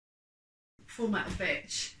Full Metal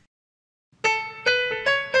Bitch.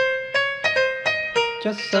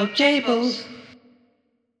 Just So Jables.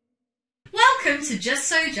 Welcome to Just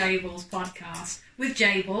So Jables podcast with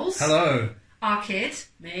Jables. Hello. Our kid,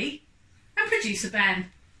 me, and producer Ben.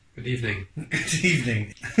 Good evening. Good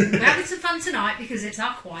evening. We're having some fun tonight because it's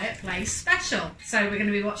our Quiet Place special. So we're going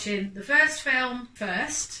to be watching the first film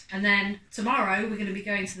first, and then tomorrow we're going to be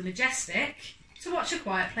going to the Majestic to watch A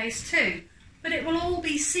Quiet Place 2. But it will all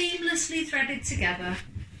be seamlessly threaded together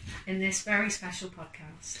in this very special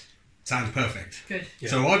podcast. Sounds perfect. Good. Yeah.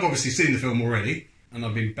 So I've obviously seen the film already, and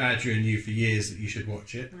I've been badgering you for years that you should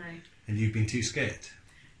watch it, No, and you've been too scared.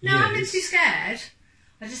 no, I've been Yes. too scared.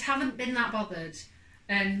 I just haven't been that bothered.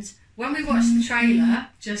 And when we watched the trailer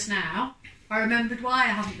just now, I remembered why I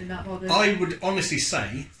haven't been that bothered. I would honestly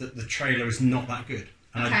say that the trailer is not that good,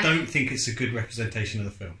 and I Okay. don't think it's a good representation of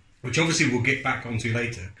the film, which obviously we'll get back onto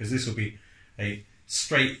later, because this will be a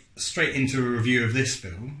straight into a review of this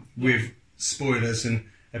film with spoilers and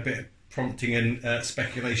a bit of prompting and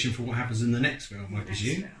speculation for what happens in the next film, I Next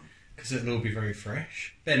presume, film. because it'll all be very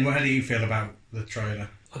fresh. Ben, how do you feel about the trailer?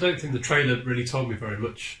 I don't think the trailer really told me very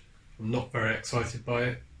much. I'm not very excited by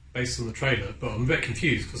it based on the trailer, but I'm a bit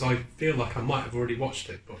confused because I feel like I might have already watched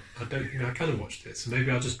it, but I don't think I can have watched it, so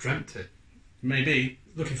maybe I just dreamt it. Maybe.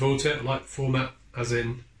 Looking forward to it. I like the format, as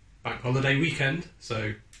in bank holiday weekend,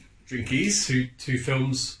 so Drinkies. two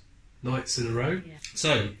films nights in a row. Yeah.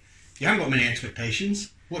 So, you haven't got many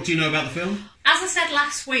expectations. What do you know about the film? As I said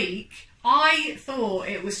last week, I thought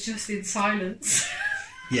it was just in silence.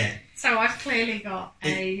 Yeah. So I've clearly got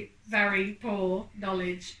a very poor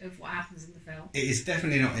knowledge of what happens in the film. It is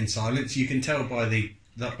definitely not in silence. You can tell by the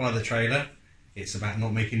trailer. It's about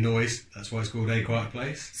not making noise. That's why it's called A Quiet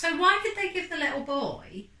Place. So why did they give the little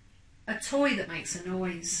boy a toy that makes a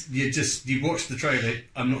noise? You watch the trailer.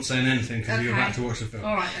 I'm not saying anything because you're Okay. about to watch the film.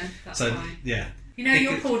 All right then, that's So fine. yeah. You know It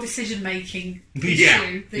your could- poor decision-making Yeah,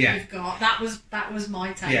 issue that yeah. you've got. That was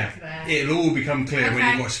my take Yeah, there. it'll all become clear when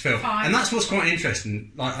Okay, you watch the film, fine. and that's what's quite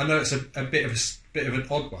interesting. Like, I know it's a bit of an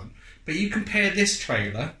odd one, but you compare this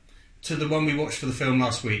trailer to the one we watched for the film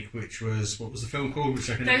last week, which was, what was the film called? Which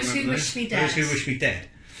I can never Those Who remember Wish now. Me Dead. Those Who Wish Me Dead.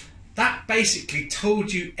 That basically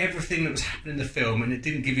told you everything that was happening in the film, and it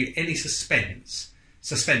didn't give you any suspense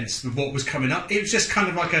of what was coming up. It was just kind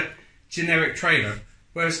of like a generic trailer.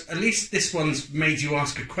 Whereas at least this one's made you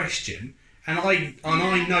ask a question, and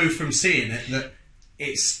I know from seeing it that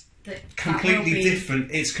it's completely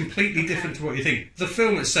different. It's completely different to what you think. The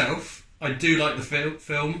film itself, I do like the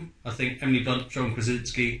film. I think Emily Blunt, John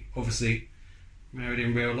Krasinski, obviously married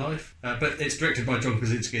in real life, but it's directed by John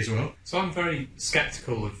Krasinski as well. So I'm very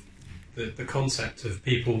sceptical of the concept of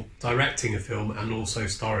people directing a film and also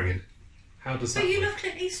starring in it. How does that But you work? love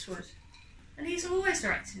Clint Eastwood, and he's always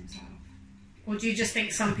directed himself. Or do you just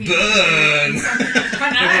think some people... Burn!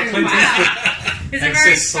 I know, Clint wow. It's a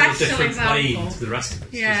very Exists on a special different plane example. to the rest of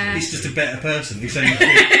us. Yeah. He's just a better person. He's saying,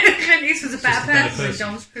 Clint Eastwood's a better a better person than person.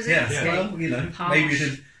 John Krasinski. yeah, well, you know, Harsh. maybe you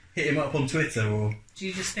should hit him up on Twitter or... Do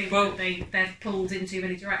you just think Well- that they're pulled in too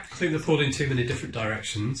many I directions? think they're pulled in too many different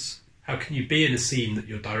directions. How can you be in a scene that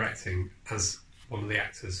you're directing as one of the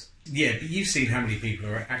actors? Yeah, but you've seen how many people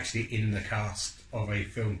are actually in the cast of a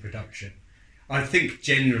film production. I think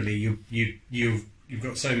generally you've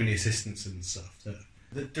got so many assistants and stuff that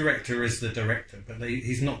the director is the director, but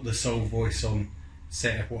he's not the sole voice on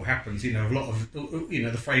set of what happens. You know, a lot of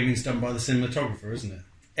the framing's done by the cinematographer, isn't it?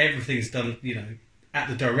 Everything's done, at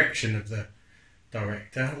the direction of the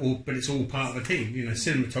director, but it's all part of a team. You know,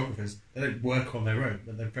 cinematographers, they don't work on their own,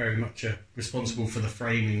 but they're very much responsible for the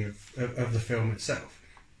framing of the film itself.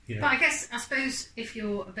 You know. But I suppose if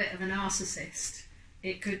you're a bit of a narcissist,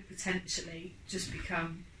 it could potentially just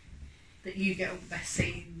become that you get all the best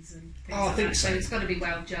scenes and things Oh, I like think that. so. So it's got to be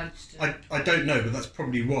well judged. I don't know, but that's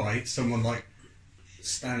probably why someone like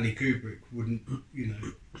Stanley Kubrick wouldn't,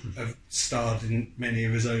 have starred in many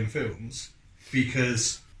of his own films,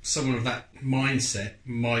 because someone of that mindset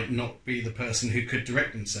might not be the person who could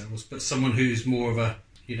direct themselves, but someone who's more of a,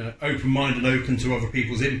 open-minded, open to other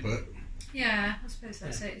people's input. Yeah, I suppose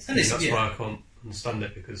that's it. And it's- That's yeah. why I can't understand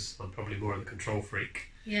it, because I'm probably more of a control freak.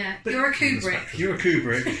 Yeah, But- you're a Kubrick. You're a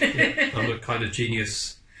Kubrick. I'm a kind of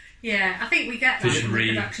genius. Yeah, I think we get that Visionary.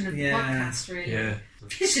 from the production of the Yeah. podcast, really. Yeah.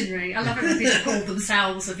 Visionary. I love it when people call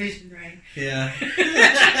themselves a visionary. Yeah.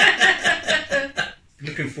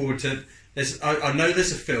 Looking forward to... I know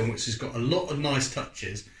there's a film which has got a lot of nice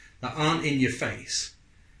touches that aren't in your face,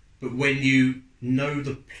 but when you know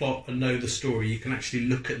the plot and know the story, you can actually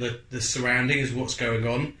look at the surroundings of what's going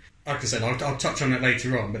on. Like I said, I'll touch on it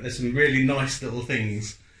later on, but there's some really nice little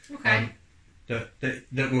things Okay. that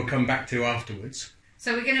we'll come back to afterwards.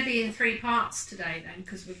 So we're going to be in 3 parts today then,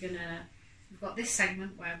 because we've got this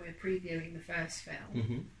segment where we're previewing the first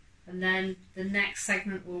film, and then the next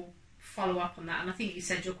segment will follow up on that. And I think you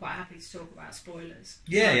said you're quite happy to talk about spoilers.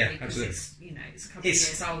 Yeah, because absolutely. It's, it's a couple of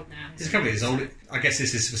years old now. It's a couple of years old. I guess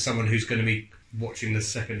this is for someone who's going to be watching the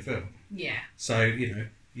second film. Yeah. So,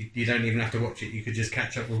 you don't even have to watch it. You could just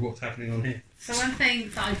catch up with what's happening on here. So one thing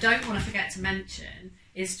that I don't want to forget to mention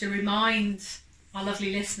is to remind our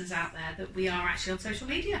lovely listeners out there that we are actually on social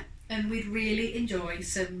media, and we'd really enjoy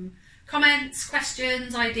some comments,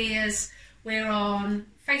 questions, ideas. We're on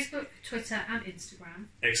Facebook, Twitter and Instagram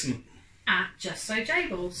Excellent. at Just So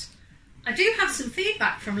Jables. I do have some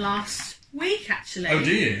feedback from last week, actually. Oh,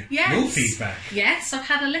 do you? Yes. More feedback? Yes, I've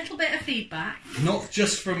had a little bit of feedback. Not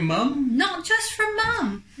just from Mum? Not just from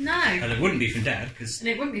Mum, no. And it wouldn't be from Dad, because... And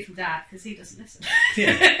it wouldn't be from Dad, because he doesn't listen.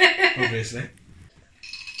 Yeah, obviously.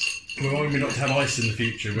 Remind me not to have ice in the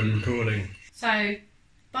future when recording. So,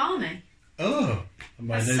 Barney Oh, I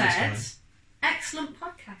might has know this said, one. excellent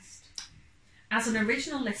podcast. As an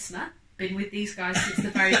original listener, been with these guys since the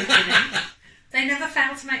very beginning, they never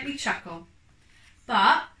fail to make me chuckle.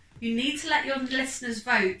 But you need to let your listeners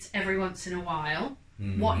vote every once in a while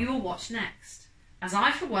what you will watch next. As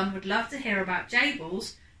I, for one, would love to hear about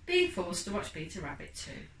Jables being forced to watch Peter Rabbit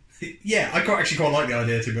 2. Yeah, I actually quite like the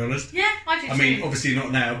idea, to be honest. Yeah, I do I mean, too. obviously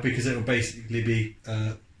not now, because it'll basically be,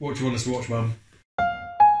 what do you want us to watch, Mum?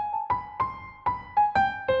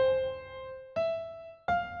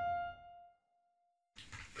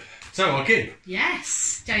 So, our kid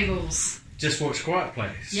Yes, Jables. just watched Quiet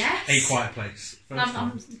Place. Yes. A Quiet Place. First I'm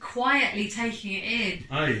one. quietly taking it in.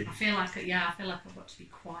 Are you? I feel like I've got to be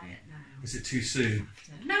quiet now. Was it too soon?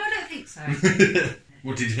 No, I don't think so.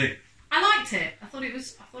 What did you think? I liked it. I thought it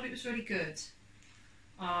was really good.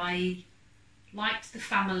 I liked the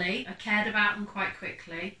family. I cared about them quite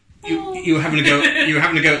quickly. You were having a go. You were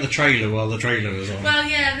having a go at the trailer while the trailer was on. Well,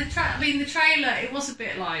 yeah. The trailer. It was a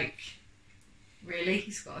bit like, really,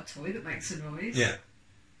 he's got a toy that makes a noise. Yeah.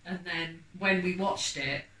 And then when we watched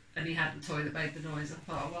it, and he had the toy that made the noise, I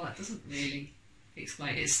thought, oh, well, that doesn't really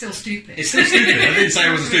explain it. It's still stupid. It's still stupid. I didn't say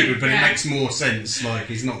it wasn't stupid, but Yeah. it makes more sense. Like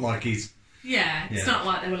he's not like he's. Yeah, it's Yeah. not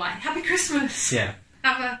like they were like, Happy Christmas. Yeah.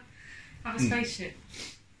 Have a spaceship.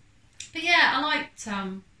 But yeah, I liked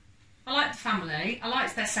the family. I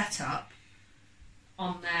liked their setup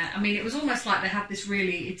on there. I mean, it was almost like they had this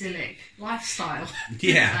really idyllic lifestyle.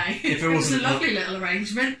 Yeah. didn't they? If it was a wasn't lovely little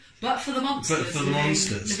arrangement, but for the monsters. But for the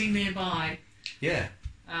monsters. living nearby. Yeah.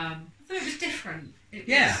 I thought it was different. It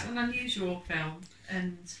Yeah. was an unusual film.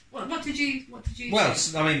 And what did you Well,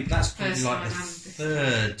 think? I mean, that's probably First like time the and this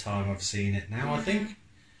third time I've seen it now, I Yeah. think.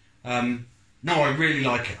 No, I really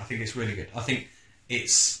like it. I think it's really good. I think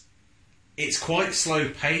it's quite slow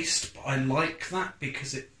paced, but I like that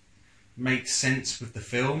because it makes sense with the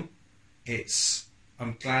film.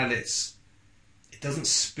 I'm glad it doesn't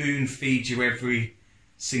spoon feed you every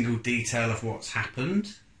single detail of what's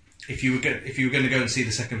happened. If you were going to go and see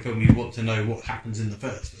the second film, you want to know what happens in the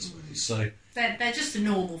first, I suppose. So They're just a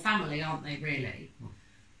normal family, aren't they, really?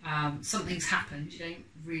 Something's happened, you don't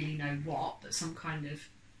really know what, but some kind of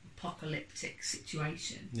apocalyptic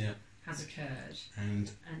situation yeah, has occurred.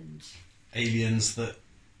 and And aliens that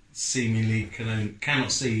seemingly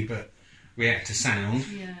cannot see but react to sound.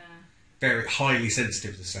 yeah, Very highly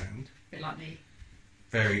sensitive to sound. a bit like me.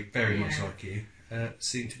 Very, very much Yeah. like you.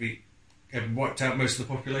 Seem to be wiped out most of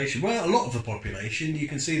the population. Well, a lot of the population. You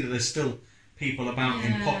can see that there's still people about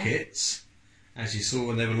in Yeah. pockets, as you saw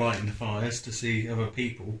when they were lighting the fires to see other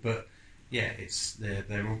people. But yeah,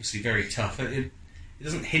 they're obviously very tough. It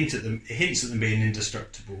doesn't hint at them. It hints at them being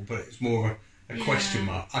indestructible, but it's more a Yeah. question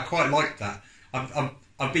mark. I quite like that.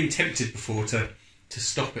 I've been tempted before to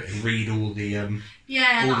stop it and read all the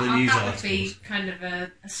Yeah, all the news that would articles. be kind of a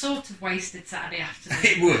sort of wasted Saturday afternoon.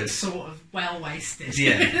 It would. Sort of well wasted.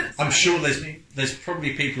 Yeah, I'm sure Saturday there's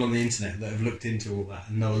probably people on the internet that have looked into all that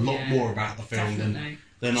and know a lot Yeah, more about the film Definitely.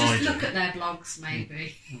 than I Just do. look at their blogs,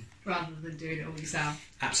 maybe, rather than doing it all yourself.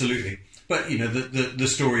 Absolutely, but the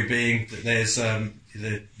story being that there's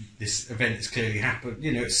this event has clearly happened.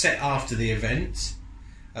 It's set after the event.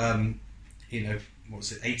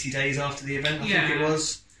 What's it? 80 days after the event, I think it Yeah.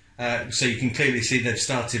 was. So you can clearly see they've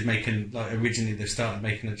started making originally they've started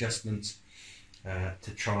making adjustments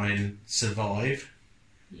to try and survive.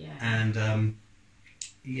 Yeah. And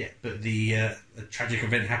but the tragic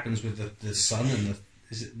event happens with the son, and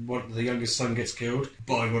the youngest son gets killed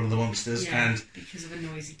by one of the monsters, Yeah, and because of a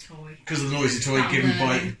noisy toy. because of the noisy toy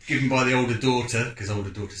That'll given by the older daughter, because older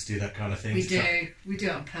daughters do that kind of thing. We do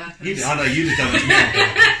it on purpose. I know you'd have done it to me.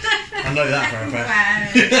 I know that for a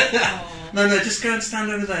fact. Wow. No, just go and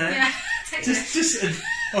stand over there. Yeah, take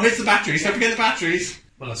Oh, here's the batteries. Don't forget the batteries.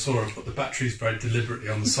 When I saw her put the batteries very deliberately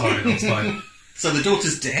on the side, I was like, So the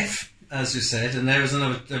daughter's deaf, as you said, and there was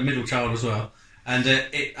a middle child as well. And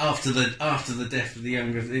after the death of the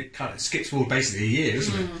younger, it kind of skips forward basically a year,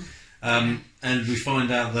 doesn't it? And we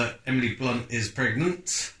find out that Emily Blunt is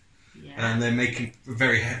pregnant, and they're making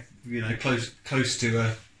very, close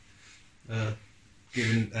to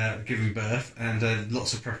giving birth, and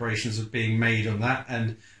lots of preparations are being made on that.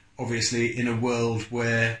 And obviously, in a world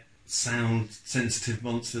where sound-sensitive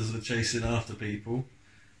monsters are chasing after people,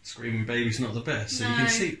 screaming baby's not the best. So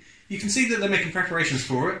you can see that they're making preparations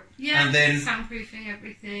for it. Yeah, and then soundproofing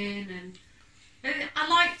everything, and I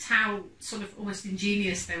liked how sort of almost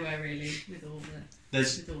ingenious they were, really, with all the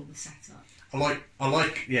setup. I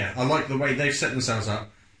like the way they've set themselves up.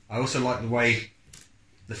 I also like the way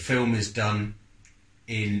the film is done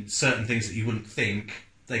in certain things that you wouldn't think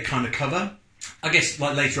they kind of cover. I guess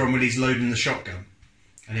like later on when he's loading the shotgun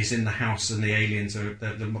and he's in the house and the aliens are...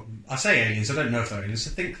 I say aliens, I don't know if they're aliens,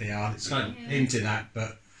 I think they are. It's kind of hinted at,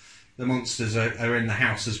 but the monsters are in the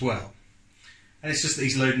house as well. And it's just that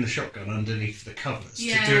he's loading the shotgun underneath the covers to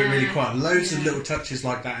do it really quiet. Loads of little touches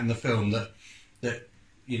like that in the film that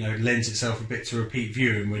lends itself a bit to repeat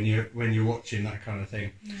viewing when you're watching that kind of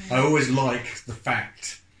thing. I always like the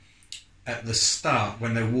fact at the start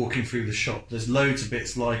when they're walking through the shop, there's loads of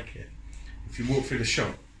bits like it. If you walk through the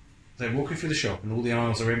shop, they're walking through the shop and all the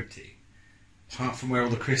aisles are empty, apart from where all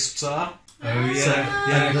the crisps are. oh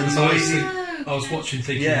yeah, the So noisy... I was watching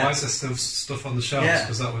thinking, why is there still stuff on the shelves?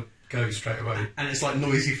 Because that would go straight away. And it's like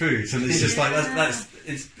noisy foods, and it's just like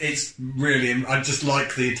it's really... I just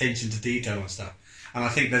like the attention to detail and stuff. And I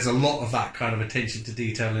think there's a lot of that kind of attention to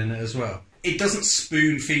detail in it as well. It doesn't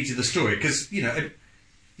spoon feed you the story because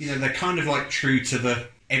they're kind of like true to the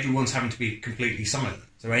everyone's having to be completely silent.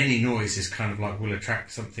 So any noise is kind of like will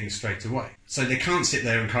attract something straight away. So they can't sit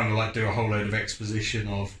there and kind of like do a whole load of exposition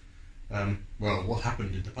of what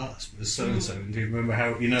happened in the past was so and so. And do you remember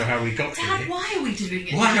how we got Dad, here? why are we doing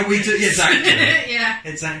it? Why are we doing exactly? Yeah,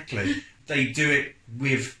 exactly. They do it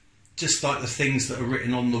with just like the things that are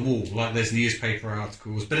written on the wall, like there's newspaper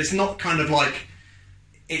articles, but it's not kind of like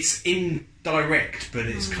it's indirect, but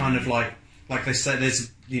it's kind of like they say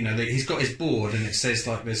there's he's got his board and it says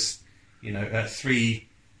like this 3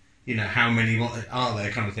 how many are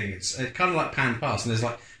there kind of thing. It's kind of like pan past and there's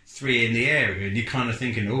like 3 in the area and you're kind of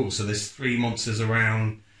thinking so there's 3 monsters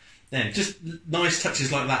around then. Just nice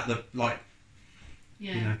touches like that like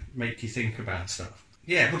make you think about stuff.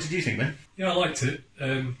 Yeah, what did you think, then? Yeah, I liked it.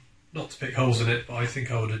 Not to pick holes in it, but I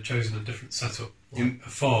think I would have chosen a different setup. Like a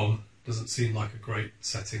farm doesn't seem like a great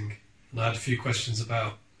setting. And I had a few questions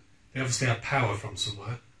about... They obviously had power from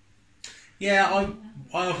somewhere. Yeah,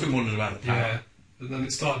 I often wondered about the power. Yeah, and then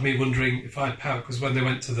it started me wondering if I had power, because when they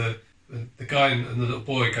went to the guy and the little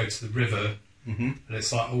boy go to the river, and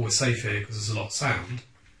it's like, we're safe here because there's a lot of sound.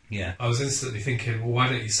 Yeah. I was instantly thinking, well, why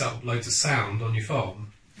don't you set up loads of sound on your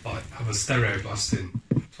farm? Like, have a stereo blasting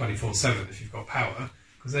 24/7 if you've got power,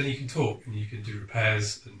 because then you can talk and you can do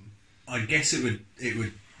repairs. And I guess it would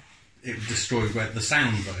destroy the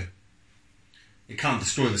sound though. It can't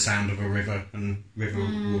destroy the sound of a river and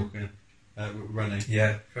walking, running.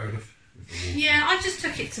 yeah, fair enough. Yeah, I just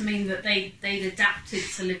took it to mean that they'd adapted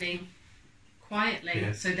to living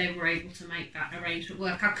quietly, so they were able to make that arrangement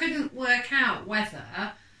work. I couldn't work out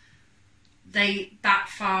whether that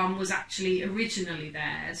farm was actually originally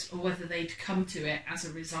theirs or whether they'd come to it as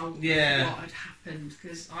a result of what had happened,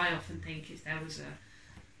 because I often think if there was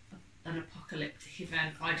an apocalyptic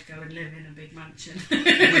event, I'd go and live in a big mansion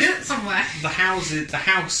somewhere. The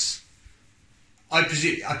house. I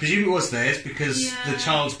presume it was theirs because the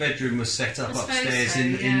child's bedroom was set up upstairs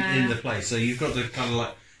in the place. So you've got to kind of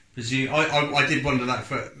like presume. I did wonder that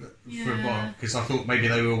for a while because I thought maybe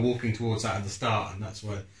they were walking towards that at the start and that's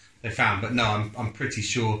where they found. But no, I'm pretty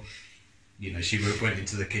sure. She went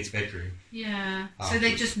into the kid's bedroom. Yeah. So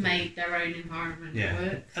they just made their own environment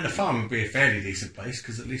work. And a farm would be a fairly decent place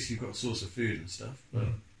because at least you've got a source of food and stuff. But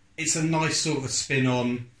it's a nice sort of spin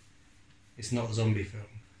on. It's not a zombie film.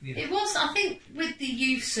 It was, I think, with the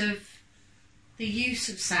use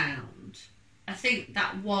of sound. I think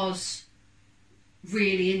that was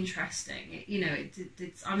really interesting.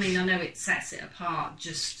 I know it sets it apart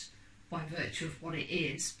just by virtue of what it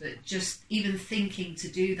is, but just even thinking to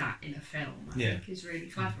do that in a film, I think is really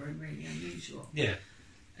clever and really unusual. Yeah,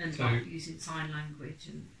 and like using sign language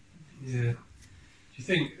and things like that. Do you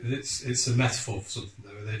think it's a metaphor for something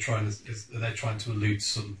though? Are they trying to allude to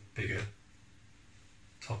some bigger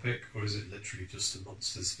topic, or is it literally just a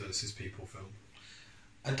monsters versus people film?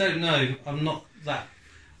 I don't know. I'm not that.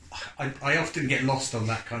 I often get lost on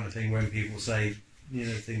that kind of thing when people say,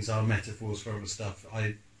 things are metaphors for other stuff.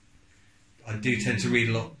 I do tend to read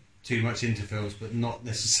a lot too much into films, but not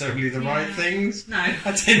necessarily the right things. No.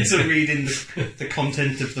 I tend to read in the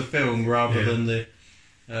content of the film rather than the.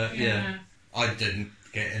 I didn't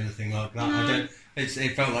get anything like that. No. I don't.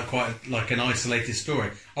 It felt like quite like an isolated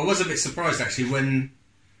story. I was a bit surprised actually when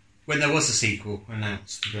there was a sequel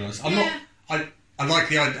announced. To be honest, I'm not. I like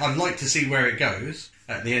the. I'd like to see where it goes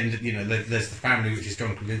at the end. There's the family, which is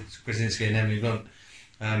John Krasinski and Emily Blunt,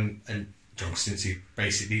 and John Krasinski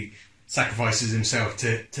basically sacrifices himself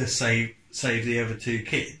to save the other two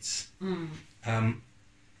kids.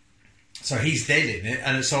 So he's dead in it,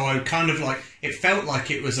 and so I kind of like. It felt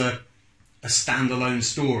like it was a standalone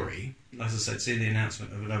story. As I said, seeing the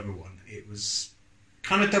announcement of another one, it was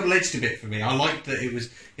kind of double-edged a bit for me. I liked that it was.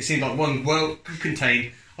 It seemed like one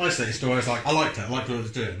well-contained, isolated story. I was like, I liked it. I liked what it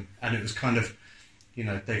was doing, and it was kind of,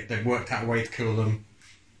 they worked out a way to kill them,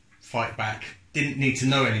 fight back. Didn't need to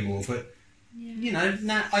know anymore, but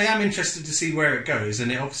now I am interested to see where it goes,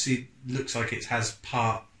 and it obviously looks like it has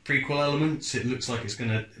part prequel elements. It looks like it's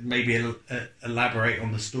going to maybe elaborate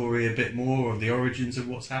on the story a bit more, or the origins of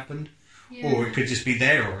what's happened. Or it could just be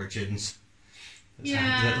their origins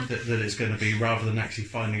that it's going to be, rather than actually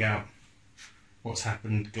finding out what's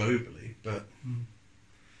happened globally. But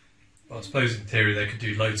I suppose in theory they could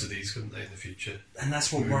do loads of these, couldn't they, in the future? And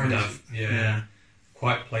that's what We worries could me. have,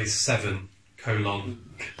 Quiet Place 7, shut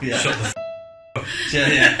the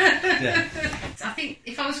yeah. I think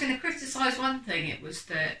if I was going to criticise one thing, it was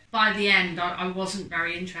that by the end I wasn't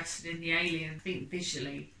very interested in the alien. I think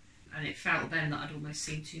visually, and it felt then that I'd almost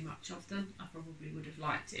seen too much of them. I probably would have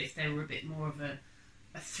liked it if they were a bit more of a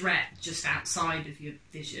threat just outside of your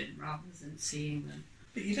vision rather than seeing them.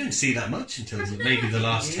 But you don't see that much until maybe the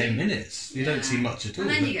last 10 minutes. You don't see much at all.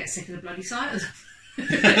 And then you get sick of the bloody sight of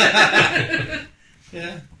them.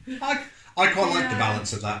 Yeah. I quite like the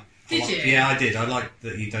balance of that. Did you? Yeah, I did. I like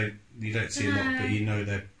that you don't see a lot, but you know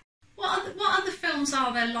they're... What other films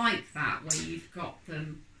are there like that where you've got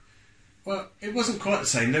them? Well, it wasn't quite the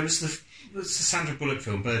same. There was the Sandra Bullock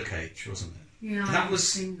film Birdcage, wasn't it? Yeah, that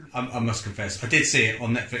was. I must confess, I did see it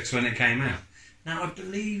on Netflix when it came out. Now I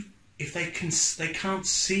believe if they can't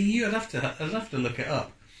see you, I'd have to look it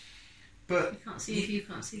up. But you can't see if you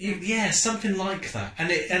can't see them. Yeah, something like that,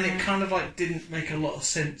 and it kind of like didn't make a lot of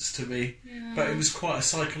sense to me. Yeah. But it was quite a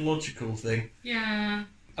psychological thing. Yeah.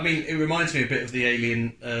 I mean, it reminds me a bit of the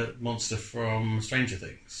alien monster from Stranger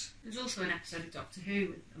Things. There's also an episode of Doctor Who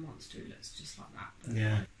with a monster who looks just like that. But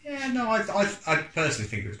Yeah. No, I personally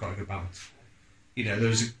think it was quite a good balance. There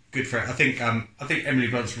was a good friend. I think Emily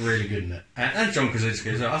Blunt's really good in it, and John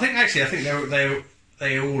Krasinski as well. I think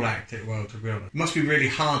they all act it well. To be honest, it must be really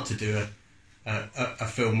hard to do a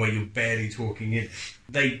film where you're barely talking in it.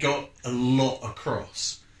 They got a lot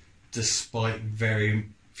across, despite very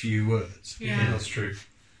few words. Yeah. that's true.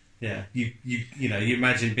 Yeah, you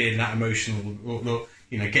imagine being that emotional, or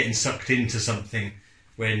getting sucked into something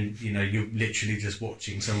when you're literally just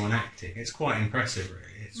watching someone acting. It's quite impressive,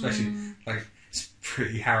 really. Especially it's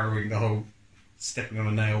pretty harrowing, the whole stepping on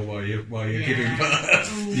a nail while you're giving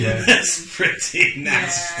birth. Ooh. Yeah, that's pretty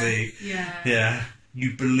nasty. Yeah.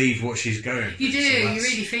 You believe what she's going through. You do. So You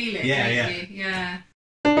really feel it. Yeah, don't you? Yeah.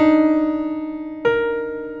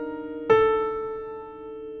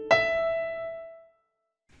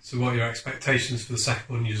 So what are your expectations for the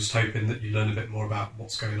second one? You're just hoping that you learn a bit more about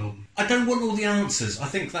what's going on? I don't want all the answers. I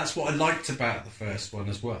think that's what I liked about the first one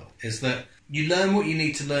as well, is that you learn what you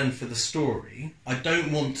need to learn for the story. I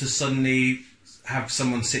don't want to suddenly have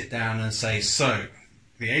someone sit down and say, so,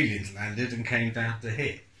 the aliens landed and came down to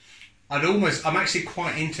here. I'm actually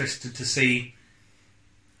quite interested to see,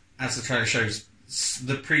 as the trailer shows,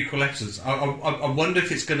 the prequel episodes. I wonder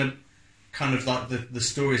if it's going to kind of like the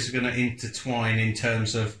stories are going to intertwine in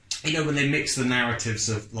terms of, when they mix the narratives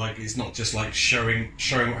of, like, it's not just like showing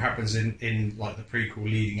what happens in like the prequel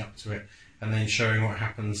leading up to it, and then showing what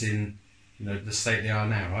happens in the state they are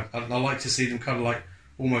now. I like to see them kind of like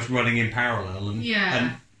almost running in parallel, and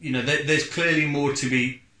there's clearly more to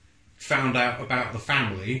be found out about the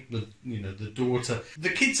family, the daughter. The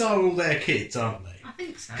kids are all their kids, aren't they? I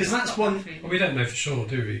think so. Because that's one. Well, we don't know for sure,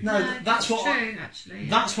 do we? No, that's what. True, actually.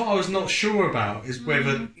 That's what I was not sure about, is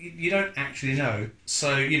whether you don't actually know.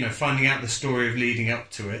 So, finding out the story of leading up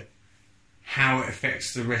to it, how it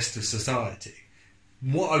affects the rest of society.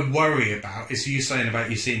 What I worry about is you saying about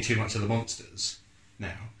you seeing too much of the monsters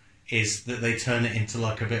now, is that they turn it into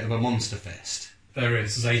like a bit of a monster fest. There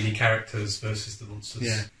is zany characters versus the monsters.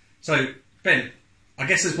 Yeah. So, Ben, I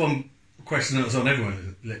guess there's one question that was on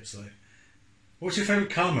everyone's lips though. What's your favourite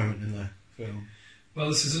car moment in the film? Well,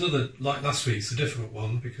 this is another, like last week's, a difficult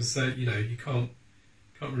one because you can't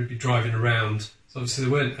really be driving around. So obviously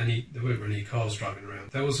there weren't any cars driving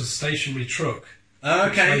around. There was a stationary truck.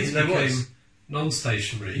 Okay, which there became was.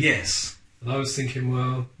 non-stationary. Yes. And I was thinking,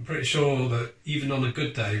 well, I'm pretty sure that even on a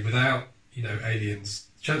good day, without aliens,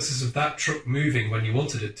 chances of that truck moving when you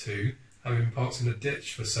wanted it to, having been parked in a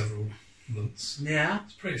ditch for several months, Yeah.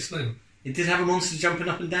 it's pretty slim. It did have a monster jumping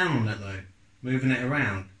up and down on it though, moving it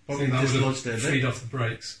around. I Probably think that would dislodged it have a freed bit. off the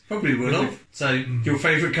brakes. Probably would have. So your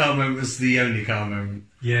favourite car moment was the only car moment.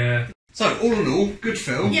 Yeah. So all in all, good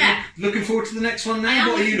film. Yeah. Looking forward to the next one I now. am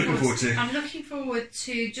What are you looking forward to? I'm looking forward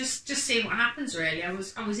to just seeing what happens. Really, I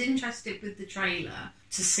was interested with the trailer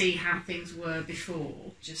to see how things were before,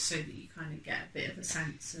 just so that you kind of get a bit of a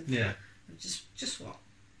sense of, Yeah. of just what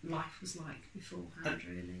life was like beforehand.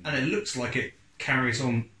 Really, And it looks like it carries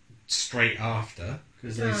on straight after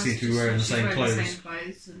because they Does, seem to be just- wearing the she's same wearing clothes. the same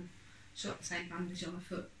clothes and she's got the same bandage on her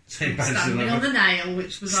foot. Same bandage on Standing her on the nail,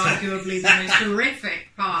 which was arguably the most horrific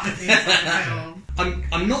part of the entire film.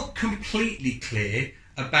 I'm not completely clear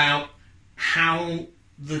about how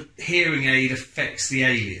the hearing aid affects the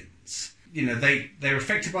aliens. They're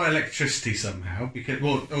affected by electricity somehow because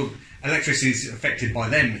electricity is affected by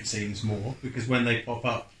them. It seems more because when they pop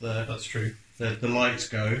up, That's true. the lights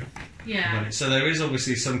go. Yeah. So there is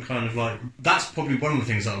obviously some kind of that's probably one of the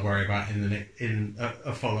things that I worry about in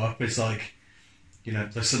a follow up is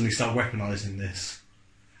they suddenly start weaponising this.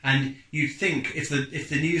 And you think if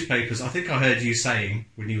the newspapers, I think I heard you saying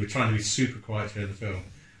when you were trying to be super quiet through the film,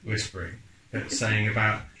 whispering, saying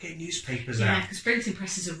about get newspapers Yeah, out. because printing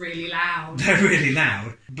presses are really loud. They're really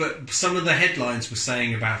loud, but some of the headlines were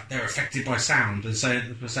saying about they're affected by sound and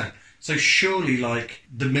saying percent. So surely,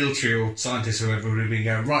 the military or scientists or whoever would have been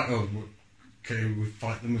going right. Oh, okay, we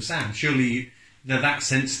fight them with sound. Surely they're that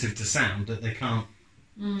sensitive to sound that they can't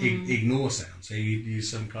ignore sound. So you use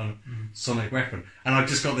some kind of sonic weapon. And I've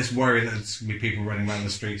just got this worry that there's going to be people running around the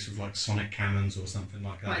streets with sonic cannons or something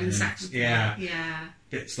like that. Like in the second film. Yeah, Yeah.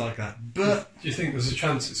 bits like that. But Do you think there's a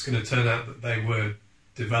chance it's going to turn out that they were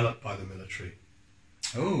developed by the military?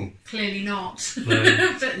 Clearly not.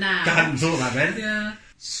 No. But now. I hadn't thought that, Ben. Yeah.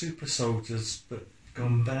 Super soldiers, but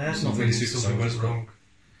gone bad. It's not really something went wrong.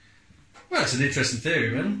 Well, it's an interesting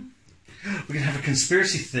theory, man. We're going to have a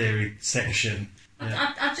conspiracy theory section.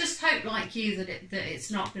 Yeah. I just hope, like you, that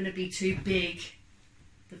it's not going to be too big.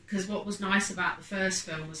 Because what was nice about the first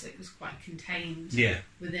film was it was quite contained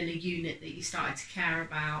within a unit that you started to care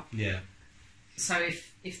about. Yeah. So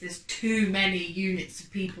if there's too many units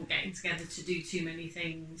of people getting together to do too many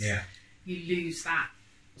things, you lose that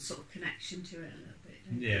sort of connection to it a little bit,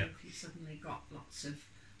 don't you? If you suddenly got lots of,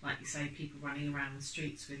 like you say, people running around the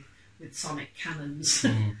streets with sonic cannons.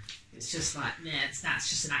 It's just that's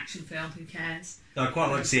just an action film, who cares? I quite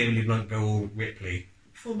like to see Emily Blunt go all Ripley.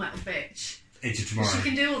 Full Metal Bitch. Into Tomorrow. She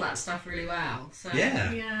can do all that stuff really well. So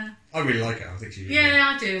yeah. I really like her. I think she's really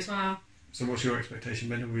Yeah, good. I do as well. So what's your expectation,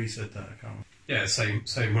 Ben? Have we said that? I can't remember. Yeah, same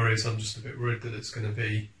worries. I'm just a bit worried that it's going to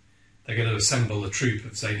be... They're going to assemble a troupe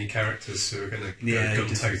of zany characters who are going to go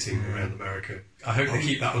gun-toting around America. I hope they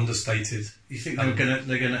keep that understated. You think they're going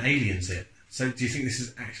to aliens it? So do you think this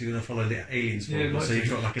is actually going to follow the aliens Yeah, formula? it So might you've be.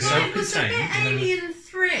 got like a Well, it was a bit self-contained... Alien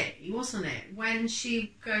 3, wasn't it? When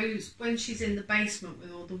she's in the basement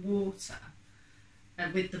with all the water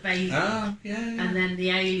and with the baby, yeah. and then the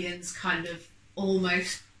aliens kind of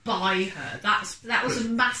almost by her. That was a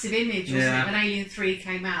massive image, wasn't Yeah. it? When Alien 3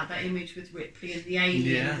 came out, that image with Ripley and the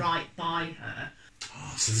alien right by her.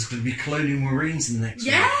 Oh, so there's going to be colonial marines in the next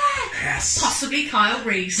Yeah! one. Yes! Possibly Kyle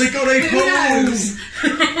Reese. They got a Who pong! knows?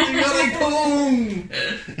 They got a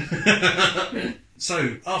pong!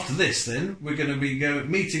 So, after this then, we're going to be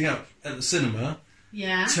meeting up at the cinema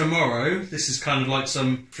Yeah. tomorrow. This is kind of like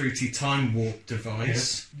some fruity time warp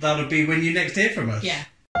device. That'll be when you next hear from us. Yeah.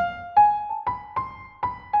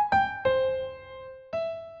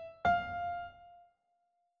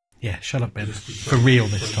 Yeah, shut up, Ben. For real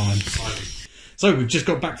this time. So, we've just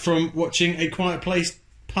got back from watching A Quiet Place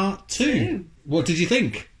Part 2. What did you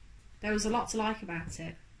think? There was a lot to like about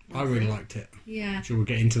it. I really liked it. Yeah. I'm sure we'll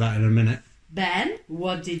get into that in a minute. Ben,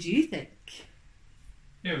 what did you think?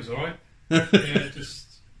 Yeah, it was alright. Yeah, just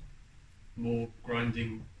more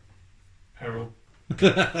grinding peril.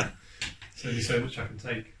 There's only so much I can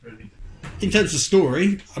take, really. In terms of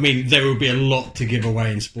story, I mean, there will be a lot to give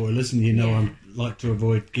away in spoilers, and I like to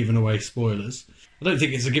avoid giving away spoilers. I don't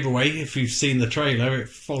think it's a giveaway. If you've seen the trailer, it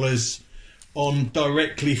follows on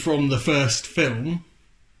directly from the first film.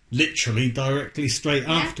 literally directly straight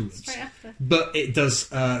afterwards. Straight after. But it does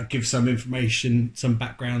give some information, some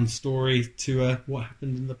background story to what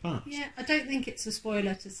happened in the past. Yeah, I don't think it's a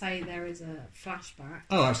spoiler to say there is a flashback.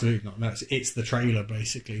 Oh, absolutely not. No, it's the trailer,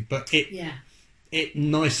 basically. But Yeah. it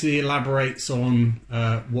nicely elaborates on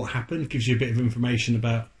what happened, gives you a bit of information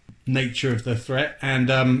about nature of the threat,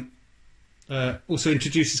 and also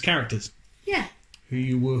introduces characters Yeah, who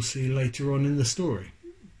you will see later on in the story.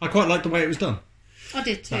 I quite like the way it was done. I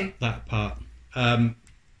did too. That part.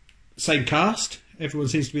 Same cast. Everyone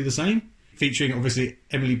seems to be the same. Featuring, obviously,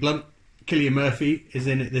 Emily Blunt. Cillian Murphy is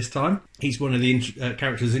in it this time. He's one of the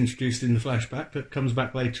characters introduced in the flashback that comes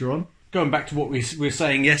back later on. Going back to what we were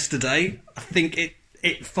saying yesterday, I think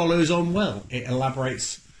it follows on well. It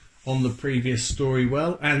elaborates on the previous story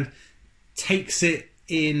well and takes it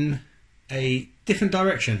in a different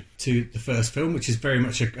direction to the first film, which is very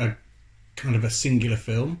much a kind of a singular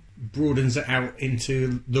film. Broadens it out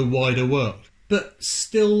into the wider world, but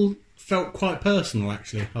still felt quite personal,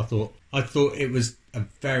 actually. I thought it was a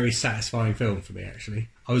very satisfying film for me, actually.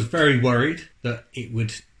 I was very worried that it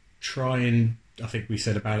would try and, I think we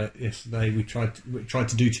said about it yesterday, we tried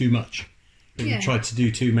to do too much. It tried to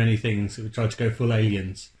do too many things. It would try to go full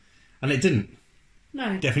aliens, and it didn't.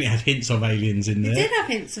 No. Definitely had hints of aliens in there. It did have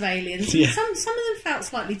hints of aliens. Yeah. Some of them felt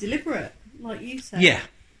slightly deliberate, like you said. Yeah.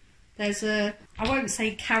 There's I won't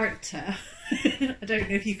say character. I don't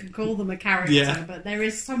know if you can call them a character, Yeah. but there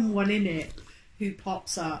is someone in it who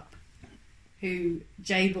pops up, who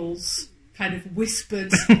Jables kind of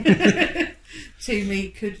whispered to me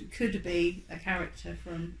could be a character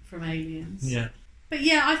from Aliens. Yeah. But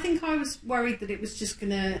yeah, I think I was worried that it was just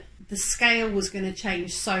the scale was gonna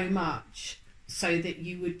change so much, so that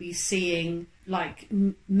you would be seeing like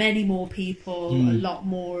many more people, a lot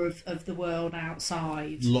more of the world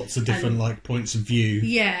outside. Lots of different points of view.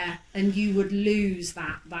 Yeah, and you would lose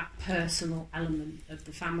that personal element of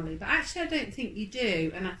the family. But actually I don't think you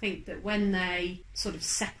do, and I think that when they sort of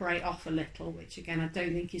separate off a little, which again I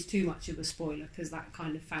don't think is too much of a spoiler because that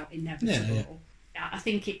kind of felt inevitable. Yeah. I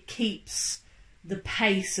think it keeps the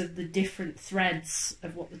pace of the different threads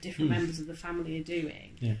of what the different members of the family are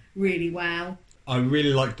doing really well. I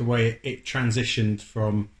really liked the way it transitioned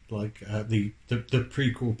from the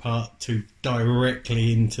prequel part to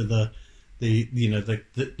directly into the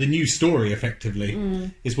new story.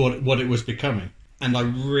 Effectively, is what it was becoming, and I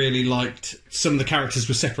really liked some of the characters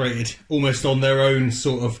were separated almost on their own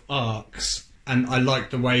sort of arcs, and I liked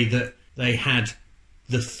the way that they had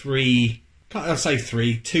the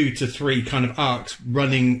 2 to 3 kind of arcs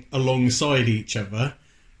running alongside each other.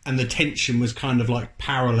 And the tension was kind of like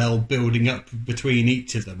parallel building up between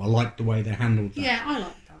each of them. I liked the way they handled that. Yeah, I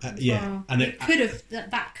like that. Well. And it could have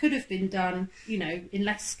that could have been done, in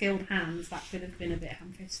less skilled hands. That could have been a bit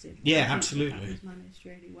ham-fisted. Yeah, I think absolutely. That was managed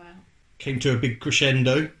really well. Came to a big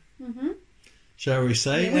crescendo, shall we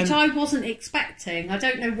say? Yeah, which I wasn't expecting. I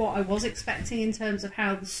don't know what I was expecting in terms of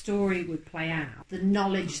how the story would play out. The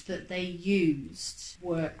knowledge that they used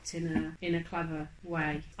worked in a clever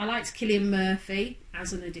way. I liked Cillian Murphy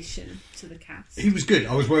as an addition to the cast. He was good.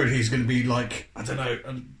 I was worried he was going to be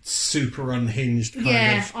a super unhinged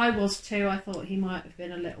kind of. I was too. I thought he might have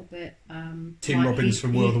been a little bit Tim Robbins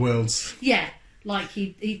from World of Worlds. Yeah. Like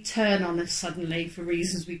he'd turn on us suddenly for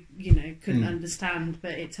reasons we, couldn't understand,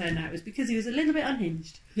 but it turned out it was because he was a little bit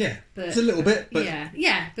unhinged. Yeah, but it's a little bit, but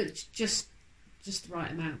but just the right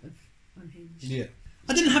amount of unhinged. Yeah,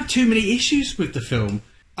 I didn't have too many issues with the film.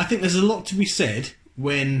 I think there's a lot to be said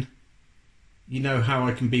when you know how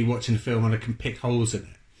I can be watching a film and I can pick holes in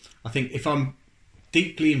it. I think if I'm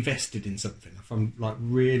deeply invested in something, if I'm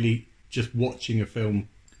really just watching a film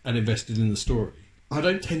and invested in the story, I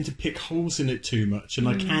don't tend to pick holes in it too much, and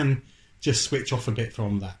I can just switch off a bit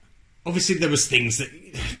from that. Obviously, there was things that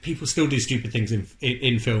people still do stupid things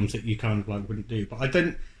in films that you kind of wouldn't do, but I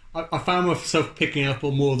don't. I found myself picking up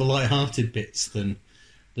on more of the light-hearted bits than,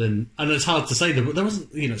 and it's hard to say that there wasn't.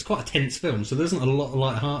 It's quite a tense film, so there isn't a lot of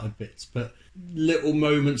light-hearted bits, but little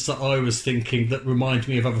moments that I was thinking that remind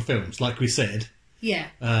me of other films, like we said.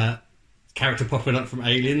 Yeah. Character popping up from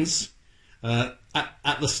Aliens.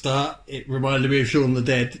 At the start, it reminded me of Shaun the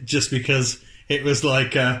Dead, just because it was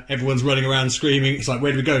everyone's running around screaming. It's like,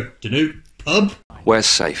 where do we go? Dunno. Pub? Where's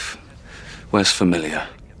safe? Where's familiar?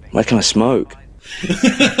 Where can I smoke?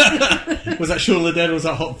 Was that Shaun the Dead or was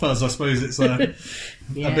that Hot Fuzz? I suppose it's a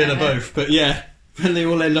bit of both. But yeah, when they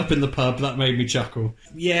all end up in the pub, that made me chuckle.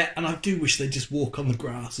 Yeah, and I do wish they'd just walk on the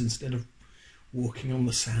grass instead of walking on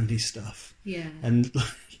the sandy stuff. Yeah. And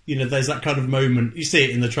there's that kind of moment, you see it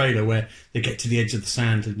in the trailer where they get to the edge of the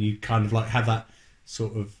sand and you kind of have that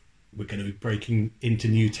sort of, we're going to be breaking into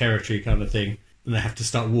new territory kind of thing. and they have to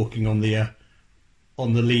start walking on the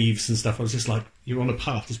leaves and stuff. I was just like, you're on a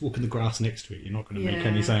path, just walk in the grass next to it. You're not going to make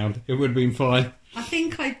any sound. It would have been fine. I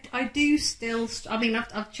think I do still... I mean,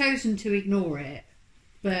 I've chosen to ignore it,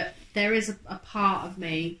 but there is a part of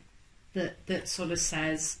me that sort of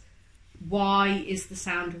says, why is the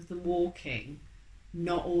sound of them walking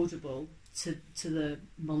not audible to the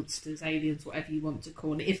monsters, aliens, whatever you want to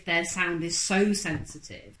call it, if their sound is so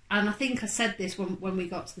sensitive? And I think I said this when we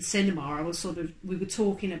got to the cinema. We were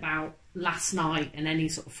talking about last night and any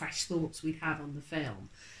sort of fresh thoughts we'd have on the film,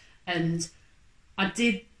 and I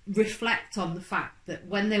did reflect on the fact that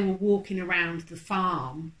when they were walking around the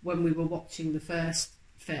farm when we were watching the first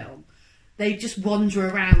film, they just wander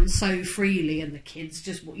around so freely, and the kids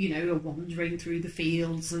just, are wandering through the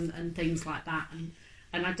fields and things like that,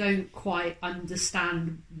 and I don't quite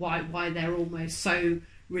understand why they're almost so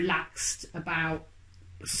relaxed about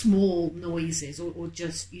small noises or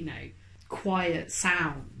just, quiet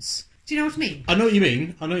sounds. Do you know what I mean? I know what you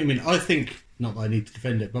mean. I think, not that I need to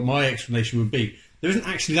defend it, but my explanation would be there isn't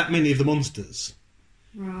actually that many of the monsters.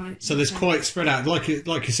 Right. So there's quite spread out. Like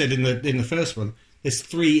you said in the first one, there's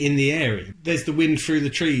 3 in the area. There's the wind through the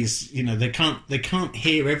trees. They can't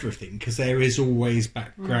hear everything because there is always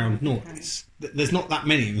background noise. There's not that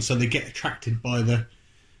many of them, so they get attracted by the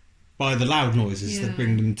loud noises that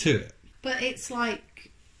bring them to it. But it's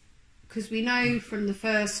like, because we know from the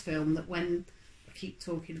first film that when I keep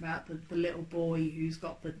talking about the little boy who's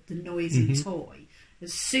got the noisy toy,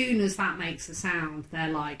 as soon as that makes a sound,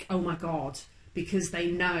 they're like, oh my god, because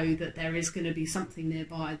they know that there is going to be something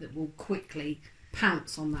nearby that will quickly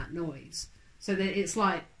pounce on that noise. So that it's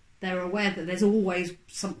like they're aware that there's always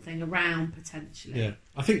something around potentially. Yeah,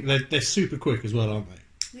 I think they're super quick as well, aren't they?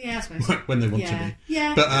 Yeah, I suppose so. When they want to be.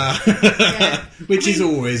 Yeah. But which is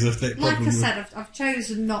always a problem. Like I said, I've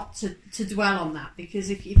chosen not to dwell on that, because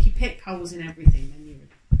if you pick holes in everything, then you're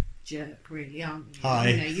a jerk, really, aren't you?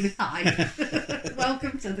 Hi. Hi.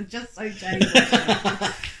 Welcome to the Just So Jane.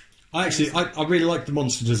 I really like the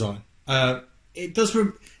monster design. It does.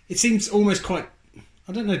 It seems almost quite,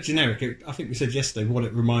 I don't know, generic. I think we said yesterday what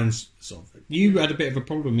it reminds us of. You had a bit of a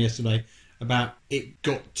problem yesterday about it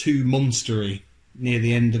got too monstery near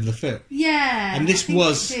the end of the film. Yeah, and this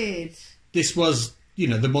was the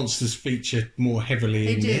monsters feature more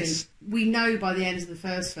heavily in this. We know by the end of the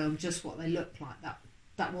first film just what they look like.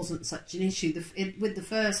 That wasn't such an issue. With the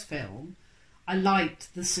first film, I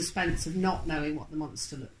liked the suspense of not knowing what the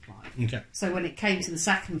monster looked like. Okay. So when it came to the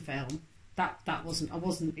second film, that wasn't. I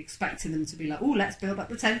wasn't expecting them to be like, oh, let's build up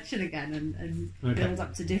the tension again and build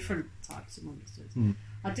up to different types of monsters.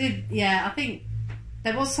 I did. Yeah, I think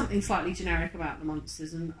there was something slightly generic about the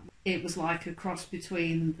monsters, and it was like a cross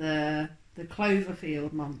between the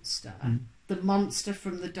Cloverfield monster, the monster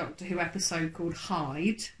from the Doctor Who episode called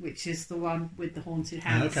Hyde, which is the one with the haunted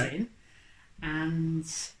house in,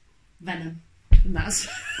 and Venom. And that's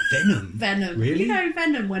Venom. Venom. Really?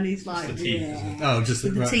 Venom when he's like, just the teeth, yeah. Oh, just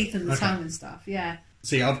with the teeth and the tongue and stuff. Yeah.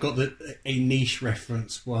 See, I've got a niche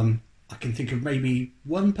reference one. I can think of maybe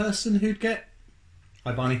one person who'd get.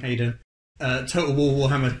 Hi, Barney. How you doing? Total War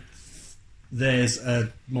Warhammer. There's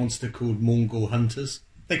a monster called Mongol Hunters.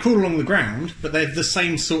 They crawl along the ground, but they're the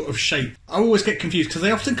same sort of shape. I always get confused because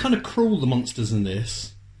they often kind of crawl, the monsters in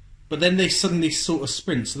this, but then they suddenly sort of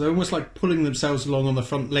sprint, so they're almost like pulling themselves along on the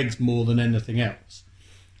front legs more than anything else.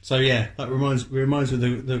 So yeah, that reminds me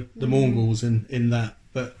of the Mongols in that.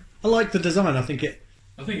 But I like the design. I think it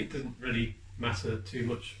didn't really matter too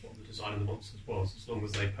much what the design of the monsters was, as long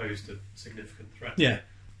as they posed a significant threat. Yeah.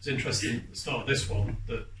 It's interesting at the start of this one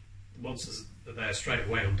that the monsters are there straight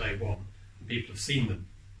away on day one, and people have seen them.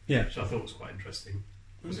 Yeah. Which I thought was quite interesting.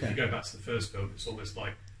 Because if you go back to the first film, it's almost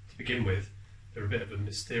like, to begin with, they're a bit of a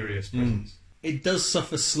mysterious presence. It does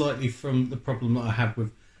suffer slightly from the problem that I have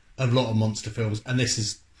with a lot of monster films, and this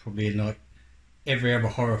is probably in like every other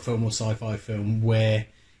horror film or sci-fi film, where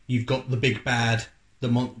you've got the big bad,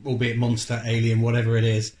 albeit monster, alien, whatever it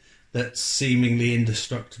is, that's seemingly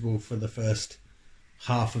indestructible for the first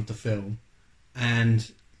half of the film,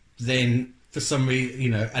 and then for some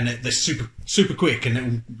reason, and they're super quick, and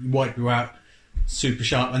it'll wipe you out super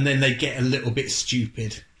sharp, and then they get a little bit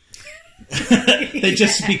stupid. They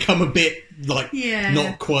just become a bit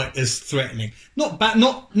not quite as threatening. Not bad,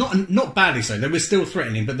 not badly so. They were still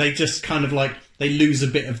threatening, but they just kind of they lose a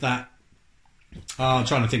bit of that. I'm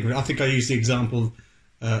trying to think of it. I think I used the example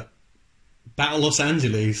of Battle Los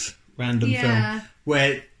Angeles, random film,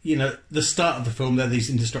 where the start of the film, they're these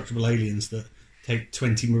indestructible aliens that take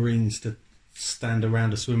 20 Marines to stand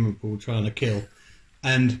around a swimming pool trying to kill,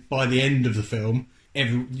 and by the end of the film,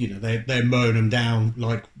 they're mowing them down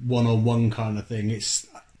like one-on-one kind of thing.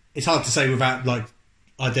 it's hard to say without like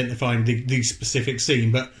identifying the specific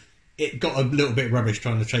scene, but it got a little bit rubbish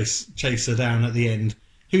trying to chase her down at the end.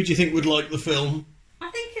 Who do you think would like the film? I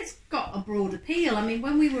think it's got a broad appeal. I mean,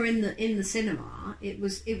 when we were in the cinema, it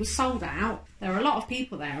was sold out. There were a lot of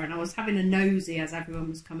people there, and I was having a nosy as everyone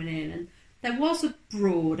was coming in, and there was a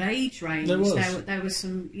broad age range. There was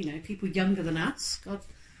some, people younger than us. God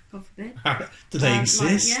forbid. Do they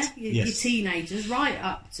exist? Your teenagers, right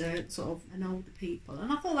up to sort of an older people,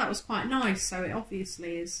 and I thought that was quite nice. So it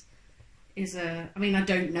obviously is a. I mean, I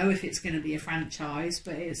don't know if it's going to be a franchise,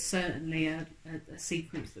 but it's certainly a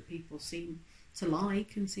sequence that people seem to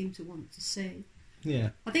like and seem to want to see. Yeah,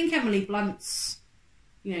 I think Emily Blunt's.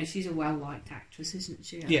 She's a well-liked actress, isn't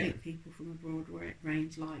she? I think people from a broad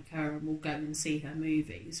range like her and will go and see her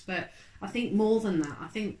movies. But I think more than that, I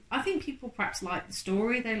think people perhaps like the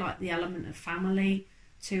story. They like the element of family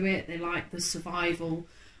to it. They like the survival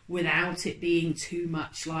without it being too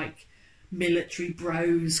much like military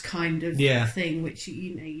bros kind of thing, which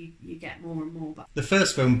you get more and more. But the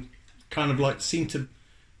first film kind of like seemed to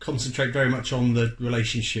concentrate very much on the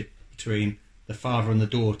relationship between the father and the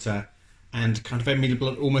daughter. And kind of Emily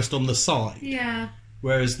Blunt almost on the side. Yeah.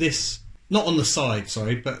 Whereas this, not on the side,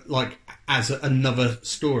 sorry, but like as another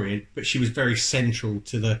story. But she was very central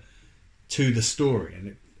to the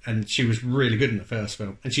story, and she was really good in the first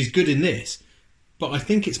film, and she's good in this. But I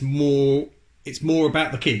think it's more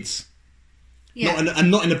about the kids. Yeah.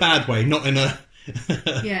 Not in a bad way. Not in a.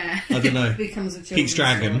 Yeah. I don't know. It becomes a Pete's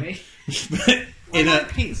Dragon. Story.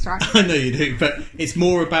 Pete's Dragon. I know you do, but it's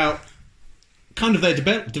more about. Kind of their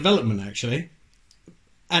development, actually,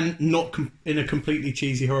 and not in a completely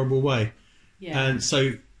cheesy, horrible way. Yeah. And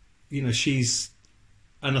so, she's,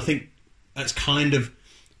 and I think that's kind of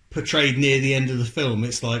portrayed near the end of the film.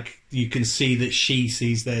 It's like you can see that she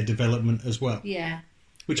sees their development as well. Yeah.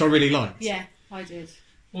 Which I really liked. Yeah, I did.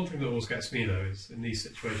 One thing that always gets me though is in these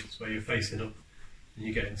situations where you're facing up and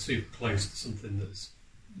you're getting super close to something that's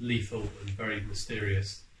lethal and very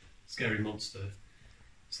mysterious, scary monster.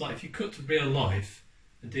 It's like if you cut to real life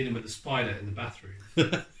and dealing with a spider in the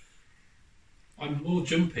bathroom. I'm more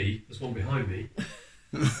jumpy. There's one behind me.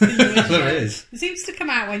 There is. It seems to come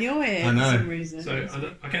out when you're here I know. for some reason.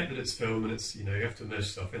 So I get that it's film and it's you have to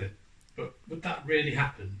immerse yourself in it. But would that really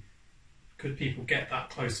happen? Could people get that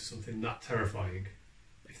close to something that terrifying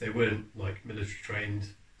if they weren't like military trained?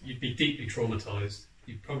 You'd be deeply traumatised.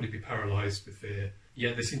 You'd probably be paralysed with fear.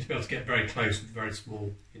 Yet they seem to be able to get very close with very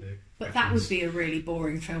small, But weapons. that would be a really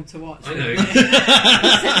boring film to watch. I know.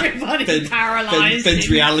 Everybody paralysed. Ben's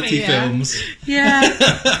reality films. Yeah.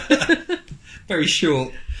 Very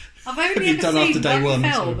short. I've Have only you ever done seen after day one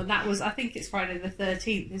one, film, so- and that was, I think it's Friday the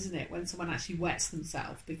 13th, isn't it? When someone actually wets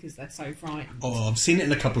themselves because they're so frightened. Oh, I've seen it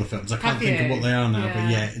in a couple of films. I can't Have think of you? what they are now, but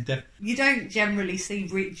Yeah. yeah. You don't generally see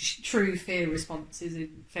true fear responses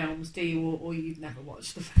in films, do you? Or you've never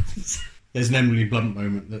watched the films. There's an Emily Blunt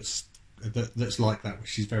moment that's like that, where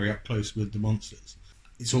she's very up close with the monsters.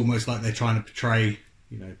 It's almost like they're trying to portray,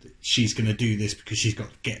 that she's going to do this because she's got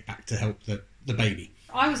to get back to help the baby.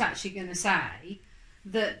 I was actually going to say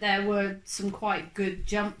that there were some quite good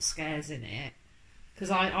jump scares in it, because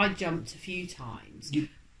I jumped a few times.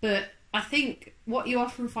 But I think what you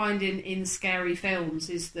often find in scary films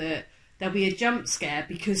is that there'll be a jump scare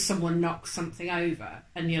because someone knocks something over,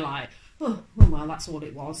 and you're like, oh well, that's all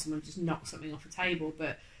it was. Someone just knocked something off a table.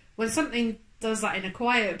 But when something does that in a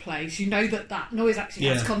quiet place, you know that noise actually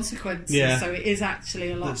has consequences. Yeah. So it is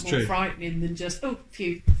actually a lot That's more true. frightening than just,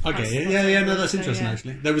 phew. Okay, no, that's interesting,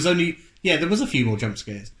 actually. There was a few more jump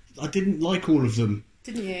scares. I didn't like all of them.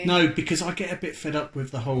 Didn't you? No, because I get a bit fed up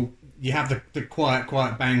with the whole... You have the quiet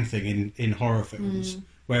bang thing in horror films,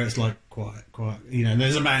 where it's like quiet,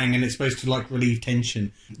 there's a bang and it's supposed to like relieve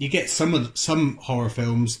tension. You get some horror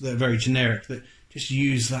films that are very generic that just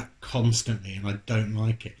use that constantly, and I don't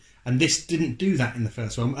like it. And this didn't do that in the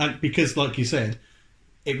first one, because, like you said,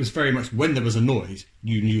 it was very much when there was a noise,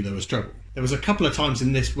 you knew there was trouble. There was a couple of times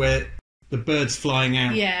in this where the birds flying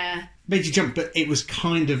out made you jump, but it was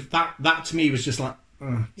kind of that to me was just like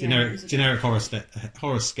generic horror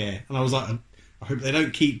scare, and I was like, I hope they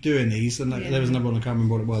don't keep doing these. And there was another one, I can't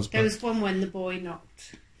remember what it was. There was one when the boy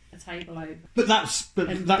knocked a table over. But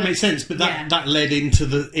that makes sense. But that led into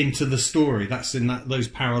the story. That's in those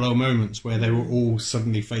parallel moments where they were all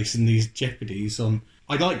suddenly facing these jeopardies.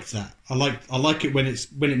 I liked that. I like it when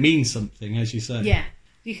it means something, as you say. Yeah,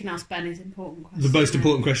 you can ask Ben his important question. The most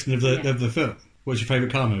important question of the film. What's your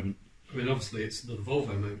favourite car moment? I mean, obviously, it's another Volvo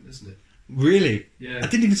moment, isn't it? Really? Yeah. I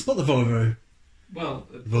didn't even spot the Volvo. Well,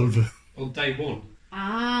 Volvo. on day one,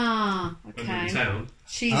 Ah, when we're in okay. town,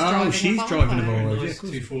 She's driving a driving a Volvo. Volvo. Yeah, nice of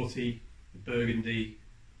course. 240 burgundy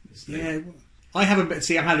Yeah, I have a bit.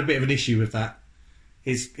 See, I had a bit of an issue with that.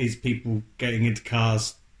 Is people getting into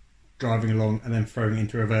cars, driving along, and then throwing it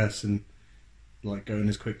into reverse and like going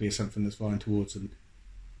as quickly as something that's flying towards them.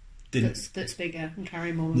 That's bigger and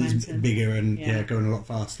carrying more That's momentum. bigger and Yeah. going a lot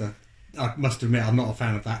faster. I must admit, I'm not a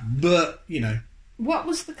fan of that. But What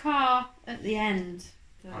was the car at the end?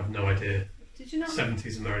 I have no idea. Did you not?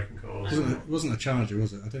 70s American cars. it wasn't a Charger,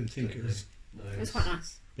 was it? I don't think it was No. It was quite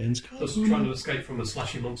nice. Ben's car. Just trying to escape from a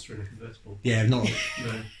slashy monster in a convertible. Yeah, not.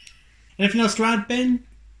 No. Anything else to add, Ben?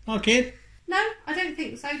 Arcade? No, I don't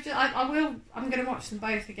think so. I will. I'm going to watch them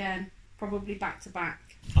both again, probably back to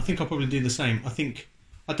back. I think I'll probably do the same.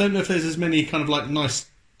 I don't know if there's as many kind of like nice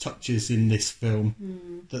touches in this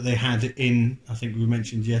film that they had in. I think we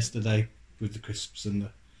mentioned yesterday with the crisps and the.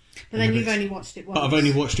 But then you've only watched it once. But I've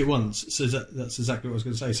only watched it once, so that's exactly what I was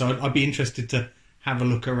going to say. So I'd be interested to have a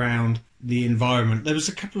look around the environment. There was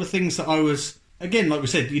a couple of things that I was. Again, like we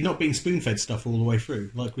said, you're not being spoon-fed stuff all the way through,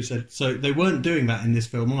 like we said. So they weren't doing that in this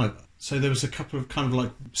film either. So there was a couple of kind of like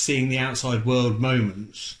seeing the outside world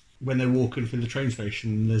moments when they're walking through the train station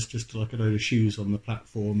and there's just like a load of shoes on the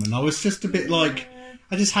platform. And I was just a bit like...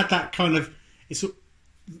 I just had that kind of... It's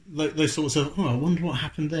like those sorts of, I wonder what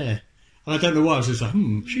happened there. And I don't know why, I was just like,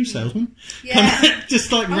 shoe salesman. Yeah.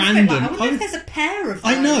 Just like I was a bit random. like, I wonder if there's a pair of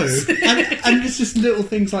those. I know. and it's just little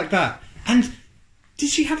things like that. And... Did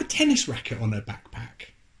she have a tennis racket on her backpack?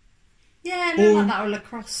 Yeah, no, like that or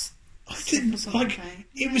lacrosse. I didn't like.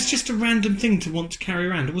 It was Yeah. just a random thing to want to carry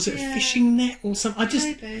around. Or was it Yeah. a fishing net or something?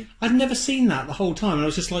 Maybe. I'd never seen that the whole time, and I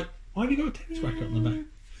was just like, why have you got a tennis racket on the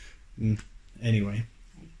back? Anyway,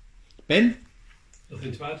 Ben,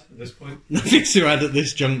 Nothing to add at this point. nothing to add at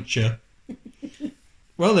this juncture.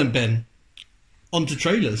 Well then, Ben, on to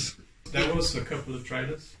trailers. There was a couple of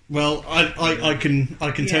trailers. Well, I can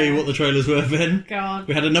tell you Yeah. what the trailers were, Ben. Go on.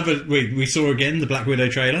 We had another. We saw again the Black Widow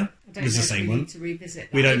trailer. I don't It was know the if same we one. need to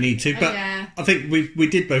revisit that. We don't need to, but yeah. I think we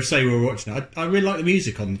did both say we were watching it. I really like the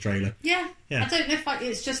music on the trailer. Yeah. Yeah. I don't know if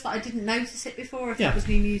it's just that I didn't notice it before, or if Yeah. it was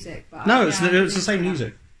new music. But No, yeah, it's I the didn't same know that.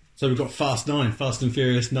 music. So we've got Fast and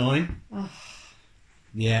Furious 9. Oh.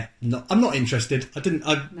 Yeah, I'm not interested.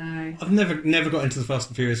 No. I've never got into the Fast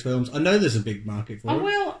and Furious films. I know there's a big market for I it.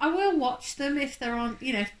 will watch them if they're on.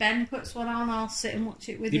 You know, if Ben puts one on, I'll sit and watch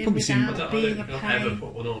it with You've him probably seen- without I being don't a think I'll ever pain.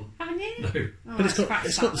 put one on. Haven't you? No. Oh, But it's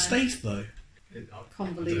that's got the that then. Stace though.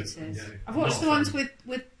 Convoluted. Yeah, I've watched not the ones fun.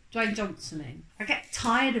 with Dwayne Johnson in. I get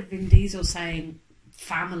tired of Vin Diesel saying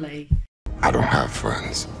family. I don't have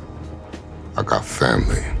friends. I got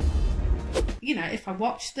family. You know, if I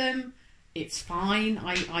watch them, it's fine.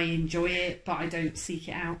 I enjoy it, but I don't seek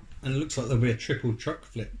it out. And it looks like there'll be a triple truck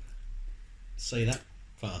flip. Say that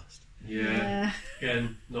fast. Yeah.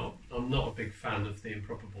 Again, I'm not a big fan of the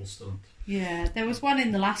improbable stunt. Yeah. There was one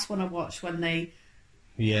in the last one I watched when they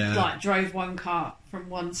Yeah. drove one cart from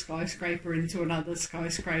one skyscraper into another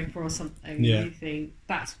skyscraper or something. Yeah. You think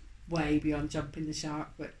that's way beyond jumping the shark,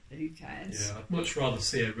 but who cares? Yeah, I'd much rather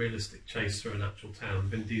see a realistic chase through an actual town.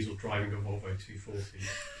 Vin Diesel driving a Volvo 240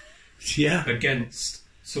 Yeah. against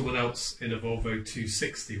someone else in a Volvo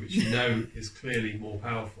 260, which you know is clearly more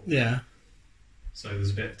powerful. Yeah. So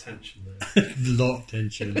there's a bit of tension there. A lot of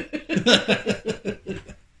tension.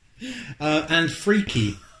 And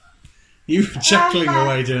Freaky. You were chuckling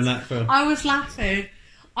away doing that film. I was laughing.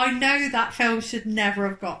 I know that film should never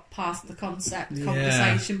have got past the concept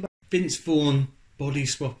conversation, but Vince Vaughn body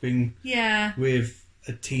swapping yeah, with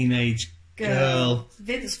a teenage girl.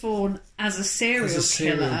 Vince Vaughn as a serial, As a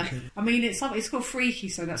serial killer. killer. I mean, it's called Freaky,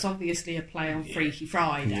 so that's obviously a play on Freaky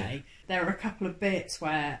Friday. Yeah. There are a couple of bits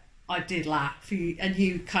where I did laugh, and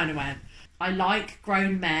you kind of went, I like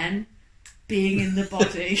grown men being in the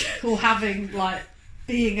body or having, like,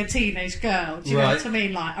 being a teenage girl. Do you know Right. what I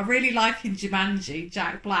mean? Like, I really like in Jumanji,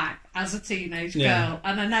 Jack Black as a teenage Yeah. girl.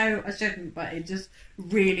 And I know I shouldn't, but it just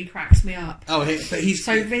really cracks me up. Oh, but he's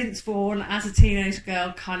So Vince Vaughn as a teenage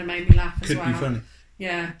girl kind of made me laugh as could well. be funny.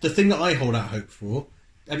 Yeah. The thing that I hold out hope for.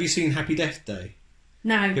 Have you seen Happy Death Day?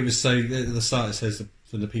 No. It was so the start it says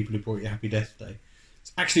for the people who brought you Happy Death Day.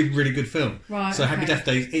 It's actually a really good film. Right, So Happy okay. Death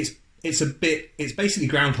Day. It's basically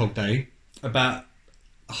Groundhog Day about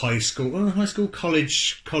a high school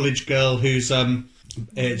college girl who's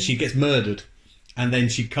she gets murdered, and then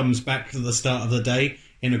she comes back to the start of the day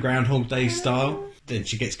in a Groundhog Day style. Then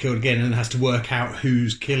she gets killed again and has to work out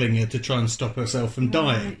who's killing her to try and stop herself from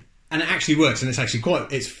dying. And it actually works, and it's actually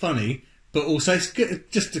it's funny, but also it's good,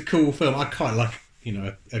 just a cool film. I quite like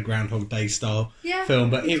a Groundhog Day style Yeah, film,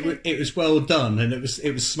 but me too. it was well done, and it was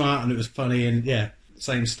smart, and it was funny, and yeah,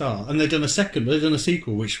 same style. And they've done a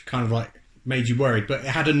sequel which kind of like made you worried, but it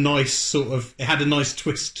had a nice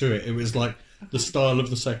twist to it. It was like the style of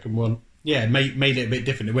the second one. Yeah, made it a bit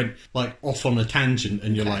different. It went like off on a tangent,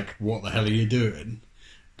 and you're like, "What the hell are you doing?"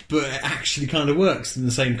 But it actually kind of works in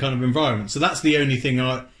the same kind of environment. So that's the only thing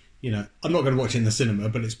I'm not going to watch it in the cinema,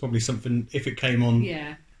 but it's probably something. If it came on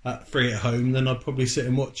free at home, then I'd probably sit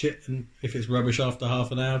and watch it. And if it's rubbish after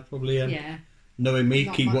half an hour, probably knowing me,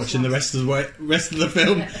 Not keep much watching the loss. rest of the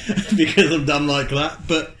film because I'm done like that.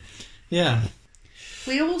 But yeah.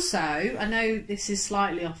 We also, I know this is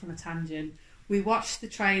slightly off on a tangent, we watched the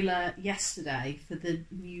trailer yesterday for the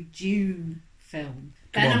new Dune film.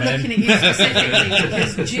 Ben, on, I'm Ben. looking at you specifically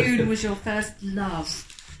because Dune was your first love.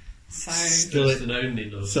 So, Still First it. and only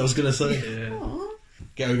love. So I was going to say, Yeah. Aw.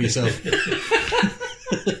 get over yourself.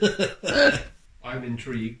 I'm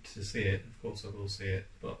intrigued to see it. Of course, I will see it,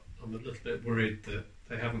 but I'm a little bit worried that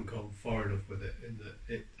they haven't gone far enough with it. In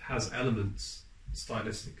that it has elements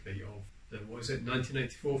stylistically of the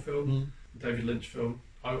 1984 film, David Lynch film.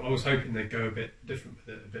 I was hoping they'd go a bit different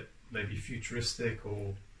with it, a bit maybe futuristic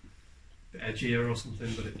or a bit edgier or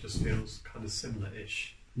something, but it just feels kind of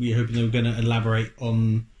similar-ish. Were you hoping they were going to elaborate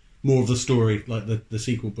on more of the story, like the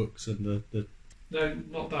sequel books and the... No,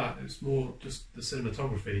 not that. It's more just the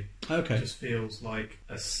cinematography. Okay. It just feels like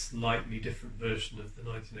a slightly different version of the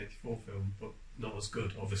 1984 film, but not as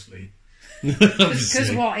good, obviously. Because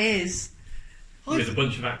Obviously. what is? With a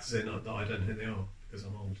bunch of actors in it that I don't think they are, because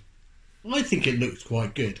I'm old. I think it looks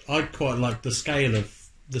quite good. I quite like the scale of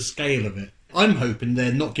it. I'm hoping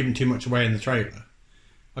they're not giving too much away in the trailer.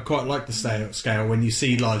 I quite like the scale when you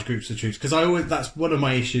see large groups of troops, because that's one of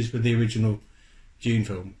my issues with the original Dune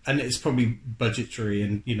film, and it's probably budgetary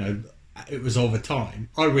and it was of a time.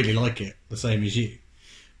 I really like it, the same as you,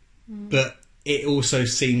 but it also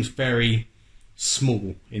seems very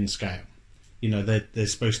small in scale. They're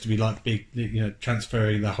supposed to be like big,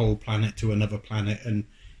 transferring the whole planet to another planet, and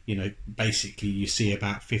basically you see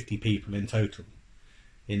about 50 people in total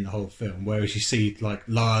in the whole film, whereas you see like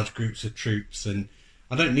large groups of troops, and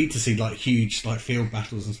I don't need to see like huge like field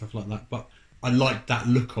battles and stuff like that, but I like that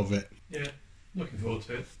look of it. Yeah, looking forward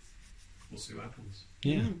to it. We'll see what happens.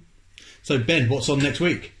 Yeah. So Ben, what's on next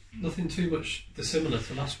week? Nothing too much dissimilar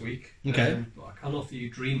to last week. Okay. But I can offer you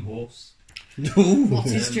Dream Horse. What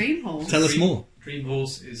is Dream Horse? Tell us more. Dream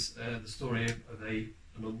Horse is the story of an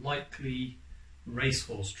unlikely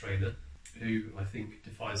racehorse trainer who I think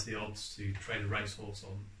defies the odds to train a racehorse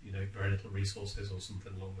on very little resources or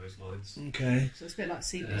something along those lines. Okay. So it's a bit like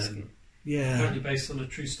Seabiscuit. Yeah. Apparently based on a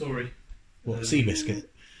true story. What, Seabiscuit?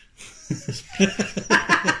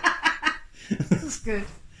 That's good.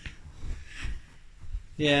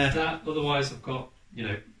 Yeah. That, otherwise I've got,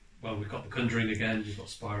 we've got The Conjuring again, we've got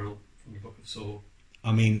Spiral from the Book of Saw,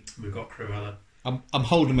 I mean, we've got Cruella. I'm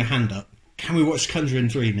holding my hand up. Can we watch Conjuring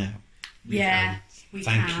 3 now? Yeah, we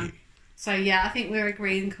Thank can. you. So yeah, I think we're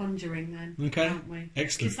agreeing Conjuring then, Okay. aren't we?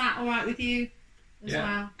 Excellent. Is that all right with you as Yeah,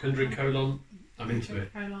 well? Conjuring : I'm into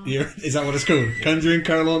it. Prolong. Yeah, is that what it's called? Conjuring :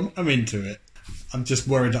 I'm into it. I'm just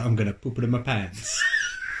worried that I'm going to poop it in my pants.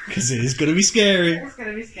 Because it is going to be scary. It's going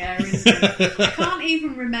to be scary. Isn't it? I can't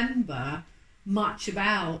even remember much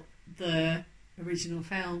about the original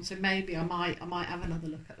film, so maybe I might have another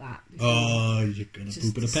look at that. before, Oh, you're going to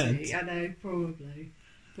just poop in to a pants. see. I know, probably.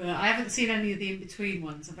 But I haven't seen any of the in-between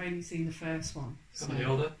ones. I've only seen the first one. How So. many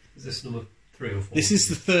are there? Is this number 3 or 4? This is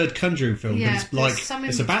the third Conjuring film, Yeah, but it's like there's some in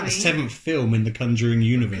it's about the between. 7th film in the Conjuring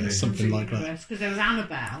universe, Okay. something like that. Because there was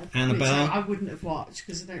Annabelle. Annabelle. Which I wouldn't have watched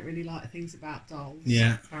because I don't really like things about dolls.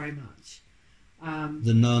 Yeah. Very much.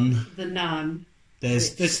 The Nun. The Nun.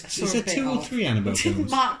 There's which I is saw there a bit 2 or of. 3 Annabelle Didn't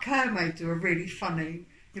films? Mark Kermode do a really funny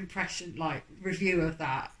impression, review of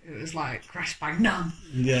that? It was like Crash Bang Nun,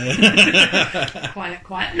 Yeah.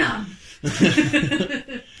 quiet Nun.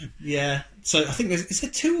 Yeah. So I think is there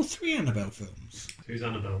 2 or 3 Annabelle films? Who's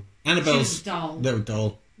Annabelle? Annabelle's She's a doll. little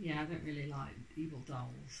doll, Yeah, I don't really like evil dolls.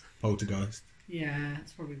 Poltergeist. Yeah,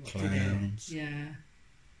 that's probably what did Clowns. it. Yeah.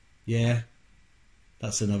 Yeah.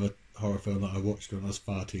 That's another horror film that I watched when I was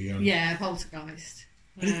far too young. Yeah, Poltergeist.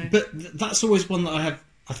 But that's always one that I have.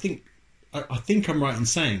 I think I'm right in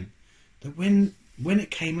saying that when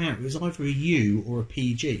it came out, it was either a U or a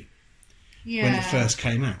PG yeah. when it first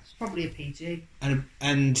came out, It's probably a PG.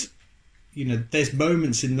 and there's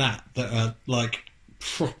moments in that are like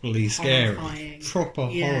properly scary, Horrifying. proper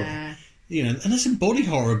horror. Yeah. And there's some body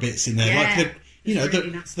horror bits in there, Yeah. like There's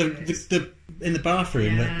really nasty bits. the in the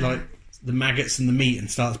bathroom, Yeah. that, like the maggots and the meat, and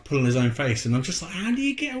starts pulling his own face, and I'm just like, how do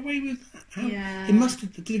you get away with that? How? Yeah. It must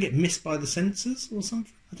have, did it get missed by the censors or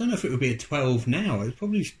something? I don't know if it would be a 12 now. It'd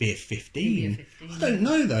probably be a 15. Maybe a 15. I don't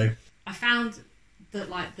know though. I found that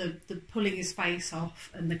like the pulling his face off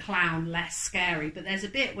and the clown less scary, but there's a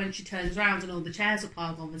bit when she turns around and all the chairs are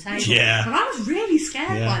piled on the table. Yeah. And I was really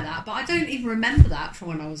scared Yeah. by that, but I don't even remember that from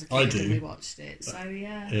when I was a kid I do. when we watched it. So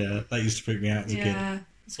yeah. Yeah, that used to freak me out as a Yeah.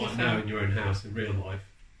 It's like now in your own house, in real life,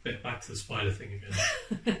 bit back to the spider thing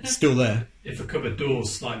again. kid. Still there. If a cupboard door's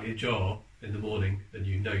slightly ajar in the morning, then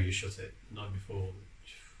you know you shut it the night before.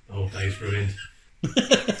 The whole day's ruined.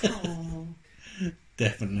 Aw.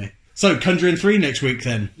 Definitely. So, Conjuring 3 next week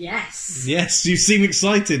then. Yes. Yes, you seem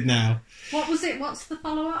excited now. What was it? What's the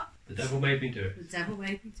follow-up? The devil made me do it. The Devil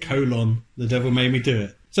Made Me Do It. Colon, the devil made me do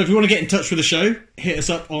it. So if you want to get in touch with the show, hit us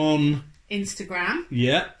up on... Instagram,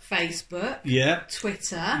 Yeah, Facebook, yeah,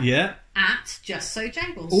 Twitter, yeah. at Just So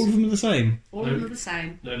Jables. All of them are the same. All of them are the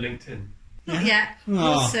same. No LinkedIn. Not yet. We'll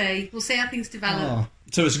Ah. see. We'll see how things develop. Oh.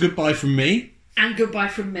 So it's a goodbye from me. And goodbye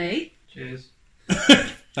from me. Cheers.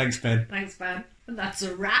 Thanks, Ben. Thanks, Ben. And that's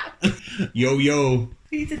a wrap. Yo, yo.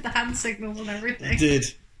 He did the hand signals and everything. Did.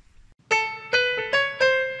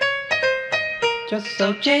 Just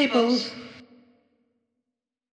so Jables.